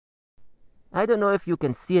I don't know if you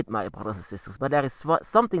can see it, my brothers and sisters, but there is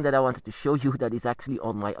something that I wanted to show you that is actually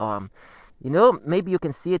on my arm. You know, maybe you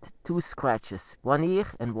can see it, two scratches, one here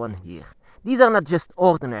and one here. These are not just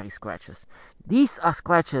ordinary scratches. These are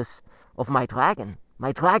scratches of my dragon.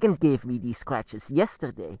 My dragon gave me these scratches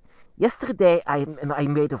yesterday. Yesterday I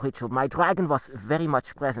made a ritual. My dragon was very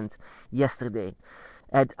much present yesterday.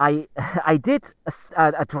 And I I did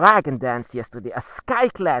a dragon dance yesterday, a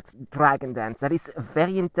skyclad dragon dance. That is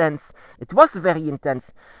very intense. It was very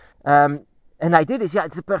intense. Um, and I did it. Yeah,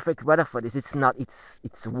 it's the perfect weather for this. It's not.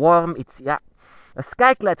 It's warm. It's yeah. A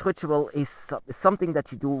skyclad ritual is something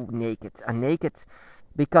that you do naked, and naked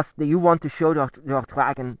because you want to show your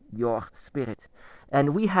dragon your spirit.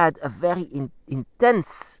 And we had a very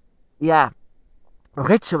intense, yeah,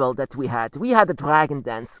 ritual that we had. We had a dragon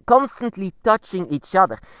dance, constantly touching each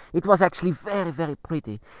other. It was actually very, very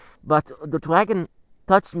pretty. But the dragon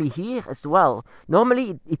touched me here as well.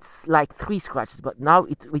 Normally it's like three scratches, but now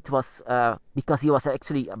it was because he was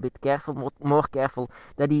actually a bit careful, more careful,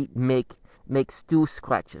 that he makes two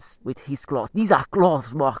scratches with his claws. These are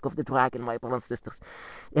claws mark of the dragon, my brothers and sisters.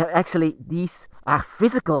 Yeah, actually, these are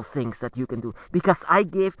physical things that you can do because I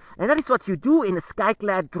gave, and that is what you do in a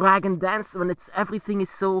skyclad dragon dance when it's everything is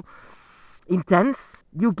so intense.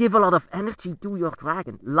 You give a lot of energy to your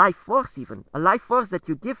dragon, life force, even a life force that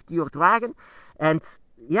you give to your dragon. And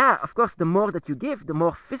yeah, of course, the more that you give, the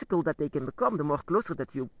more physical that they can become, the more closer that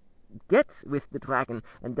you get with the dragon.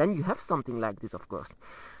 And then you have something like this, of course.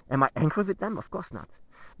 Am I angry with them? Of course not.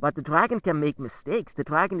 But the dragon can make mistakes. The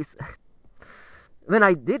dragon is when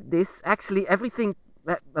I did this, actually everything,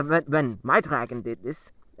 when my dragon did this,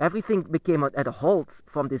 everything became at a halt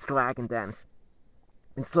from this dragon dance.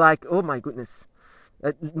 It's like, oh my goodness.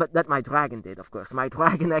 That my dragon did, of course. My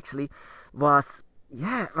dragon actually was,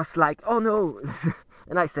 yeah, was like, oh no.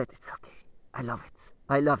 And I said, it's okay. I love it.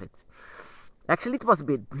 I love it. Actually, it was a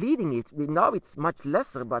bit bleeding. Now it's much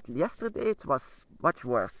lesser, but yesterday it was much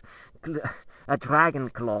worse. A dragon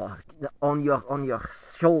claw on your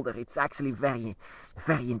shoulder. It's actually very,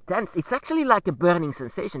 very intense. It's actually like a burning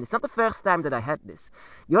sensation. It's not the first time that I had this.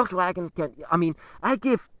 Your dragon can. I mean, I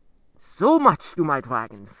give so much to my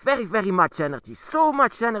dragon, very, very much energy, so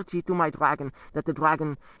much energy to my dragon that the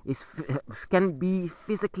dragon can be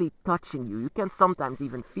physically touching you. You can sometimes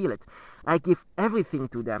even feel it. I give everything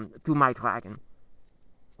to them, to my dragon.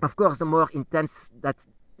 Of course, the more intense that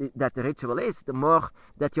the ritual is, the more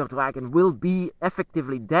that your dragon will be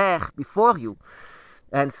effectively there before you.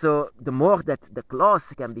 And so the more that the claws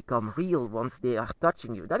can become real once they are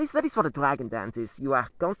touching you. That is what a dragon dance is. You are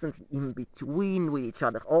constantly in between with each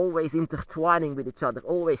other, always intertwining with each other,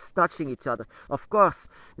 always touching each other. Of course,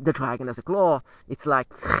 the dragon has a claw. It's like,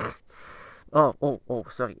 oh,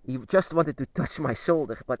 sorry. You just wanted to touch my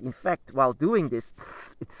shoulder. But in fact, while doing this,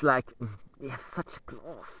 it's like, they have such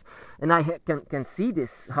claws. And I can see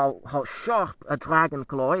this, how sharp a dragon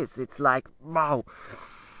claw is. It's like, wow.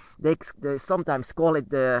 They sometimes call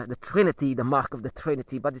it the Trinity, the mark of the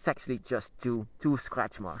Trinity, but it's actually just two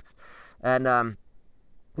scratch marks. And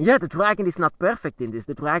yeah, the dragon is not perfect in this.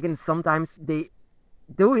 The dragon sometimes they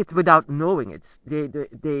do it without knowing it.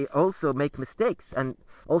 They also make mistakes, and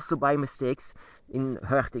also by mistakes in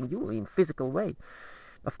hurting you in physical way.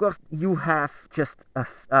 Of course, you have just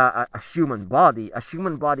a human body. A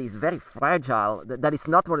human body is very fragile. That is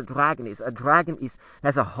not what a dragon is. A dragon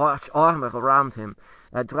has a harsh armor around him.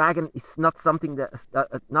 A dragon is not something that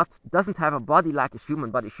doesn't have a body like a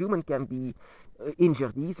human, but a human can be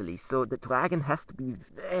injured easily. So the dragon has to be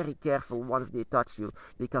very careful once they touch you,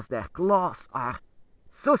 because their claws are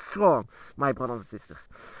so strong, my brothers and sisters.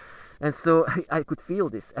 And so I could feel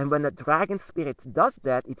this. And when a dragon spirit does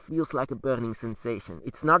that, it feels like a burning sensation.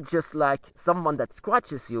 It's not just like someone that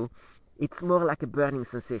scratches you. It's more like a burning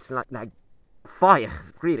sensation, like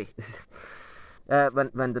fire, really,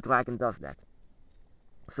 when the dragon does that.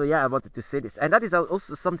 So yeah, I wanted to say this. And that is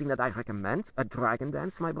also something that I recommend. A dragon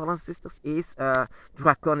dance, my brothers and sisters, is a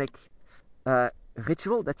draconic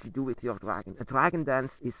ritual that you do with your dragon. A dragon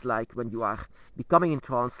dance is like when you are becoming in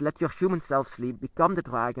trance, let your human self sleep, become the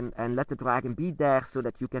dragon, and let the dragon be there so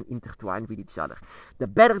that you can intertwine with each other. The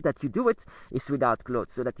better that you do it is without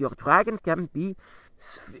clothes, so that your dragon can be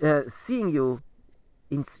seeing you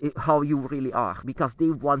in how you really are, because they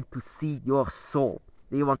want to see your soul.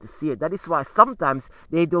 They want to see it. That is why sometimes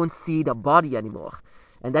they don't see the body anymore.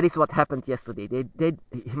 And that is what happened yesterday.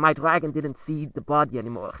 My dragon didn't see the body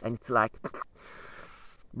anymore. And it's like,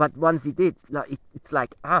 but once he did, it's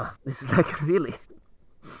like, this is like really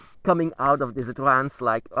coming out of this trance,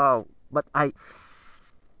 like, oh, but I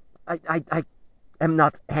am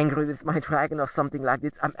not angry with my dragon or something like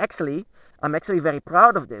this. I'm actually very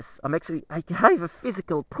proud of this. I have a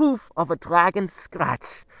physical proof of a dragon scratch.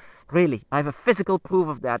 Really, I have a physical proof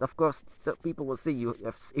of that. Of course, so people will say you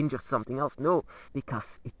have injured something else. No,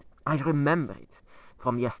 because I remember it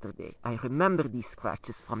from yesterday. I remember these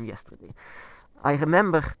scratches from yesterday. I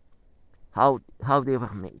remember how they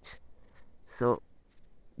were made. So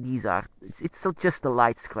these are, it's so just a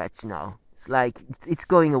light scratch now. It's like it's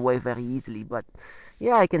going away very easily, but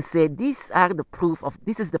yeah, I can say this is the proof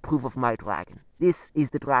of my dragon. This is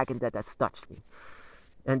the dragon that has touched me,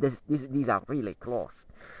 and these are really claws.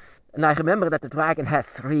 And I remember that the dragon has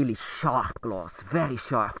really sharp claws, very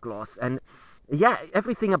sharp claws, and yeah,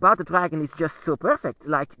 everything about the dragon is just so perfect.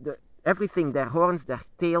 Like everything, their horns, their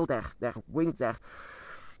tail, their wings, their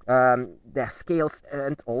scales,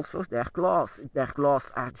 and also their claws. Their claws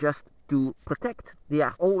are just to protect. They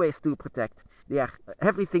are always to protect. They are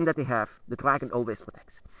everything that they have. The dragon always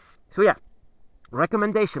protects. So yeah,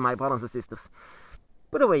 recommendation, my brothers and sisters: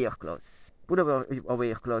 put away your clothes. Put away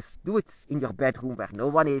your clothes. Do it in your bedroom where no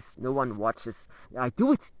one is, no one watches. I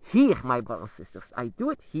do it here, my brothers and sisters. I do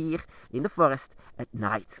it here in the forest at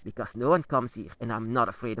night because no one comes here, and I'm not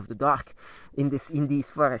afraid of the dark in these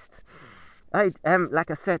forests. I am,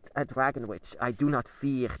 like I said, a dragon witch. I do not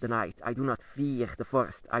fear the night. I do not fear the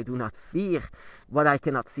forest. I do not fear what I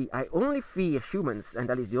cannot see. I only fear humans, and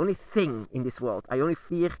that is the only thing in this world. I only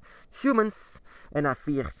fear humans, and I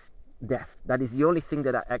fear death. That is the only thing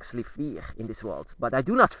that I actually fear in this world. But I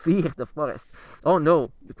do not fear the forest. Oh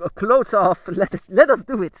no, clothes off. Let us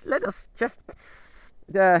do it. Let us just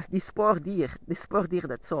this poor deer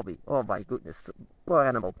that saw me. Oh my goodness, poor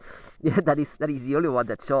animal. Yeah, that is the only one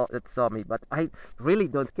that saw me. But I really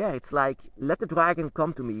don't care. It's like, let the dragon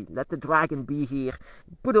come to me. Let the dragon be here.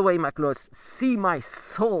 Put away my clothes. See my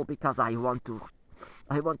soul, because I want to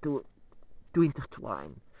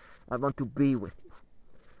intertwine. I want to be with you.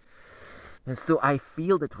 And so I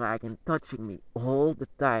feel the dragon touching me all the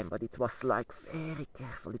time. But it was like very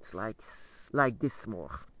careful. It's like this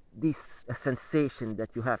more. This sensation that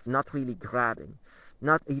you have, not really grabbing.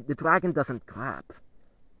 The dragon doesn't grab.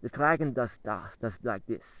 The dragon does like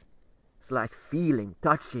this. It's like feeling,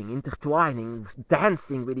 touching, intertwining,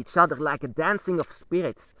 dancing with each other, like a dancing of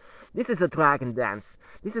spirits. This is a dragon dance.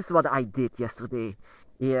 This is what I did yesterday.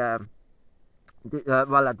 Yeah,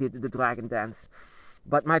 I did the dragon dance.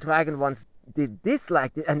 But my dragon once did this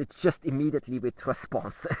like this, and it's just immediately with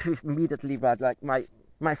response. Immediately, but like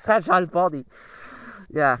my fragile body.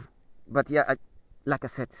 Yeah, but yeah, like I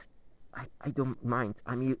said, I don't mind.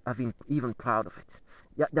 I'm even proud of it.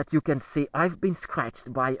 Yeah, that you can say I've been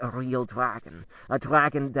scratched by a real dragon. A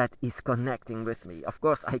dragon that is connecting with me. Of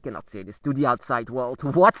course, I cannot say this to the outside world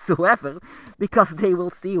whatsoever, because they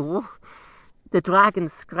will see, oh, the dragon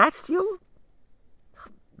scratched you?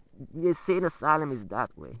 The insane asylum is that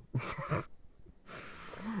way.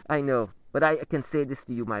 I know, but I can say this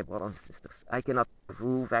to you, my brothers and sisters. I cannot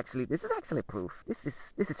prove, actually. This is actually proof. This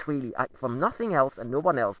is really from nothing else and no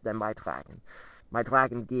one else than my dragon. My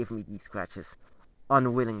dragon gave me these scratches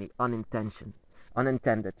unwillingly,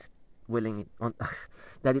 unintended, willingly.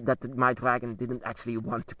 That my dragon didn't actually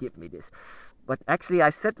want to give me this. But actually,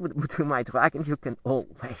 I said to my dragon, you can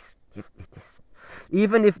always give me this,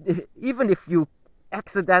 even if you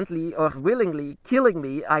accidentally or willingly killing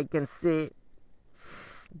me. I can say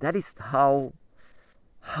that is how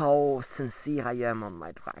sincere I am on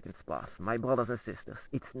my dragon's path, my brothers and sisters.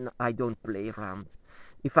 I don't play around.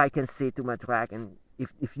 If I can say to my dragon,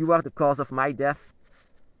 if you are the cause of my death,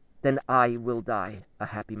 then I will die a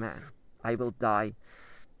happy man. I will die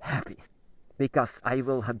happy, because I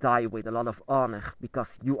will die with a lot of honor,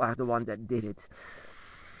 because you are the one that did it.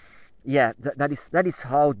 Yeah, that is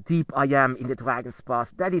how deep I am in the dragon's path.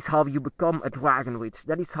 That is how you become a dragon witch.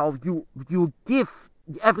 That is how you give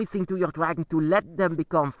everything to your dragon, to let them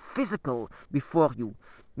become physical before you.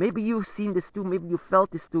 Maybe you've seen this too, maybe you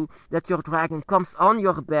felt this too, that your dragon comes on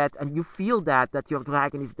your bed and you feel that your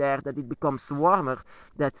dragon is there, that it becomes warmer,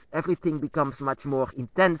 that everything becomes much more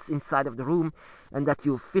intense inside of the room, and that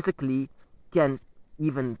you physically can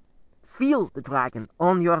even feel the dragon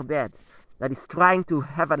on your bed, that is trying to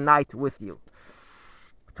have a night with you,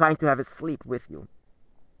 trying to have a sleep with you.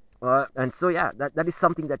 And so yeah, that is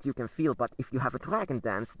something that you can feel. But if you have a dragon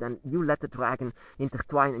dance, then you let the dragon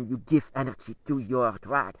intertwine and you give energy to your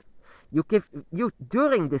dragon.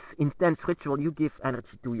 During this intense ritual, you give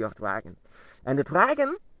energy to your dragon. And the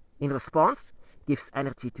dragon, in response, gives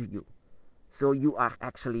energy to you. So you are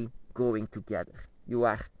actually going together. You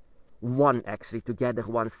are one actually together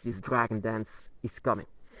once this dragon dance is coming.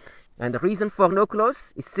 And the reason for no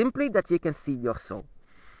clothes is simply that you can see your soul.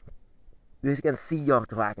 you can see your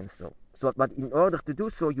dragon. But in order to do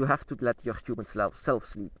so, you have to let your human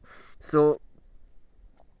self sleep. So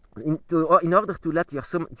in order to let your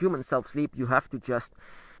human self sleep, you have to just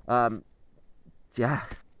yeah,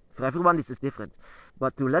 for everyone this is different.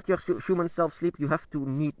 But to let your human self sleep,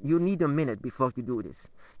 you need a minute before you do this.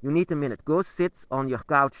 You need a minute. Go sit on your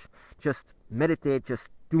couch, just meditate, just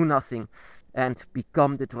do nothing, and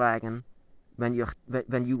become the dragon when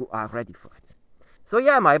you are ready for it. So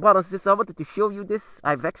yeah, my brothers and sisters, I wanted to show you this.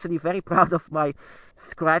 I'm actually very proud of my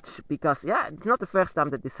scratch because yeah, it's not the first time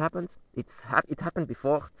that this happened. It happened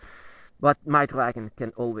before, but my dragon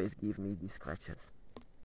can always give me these scratches.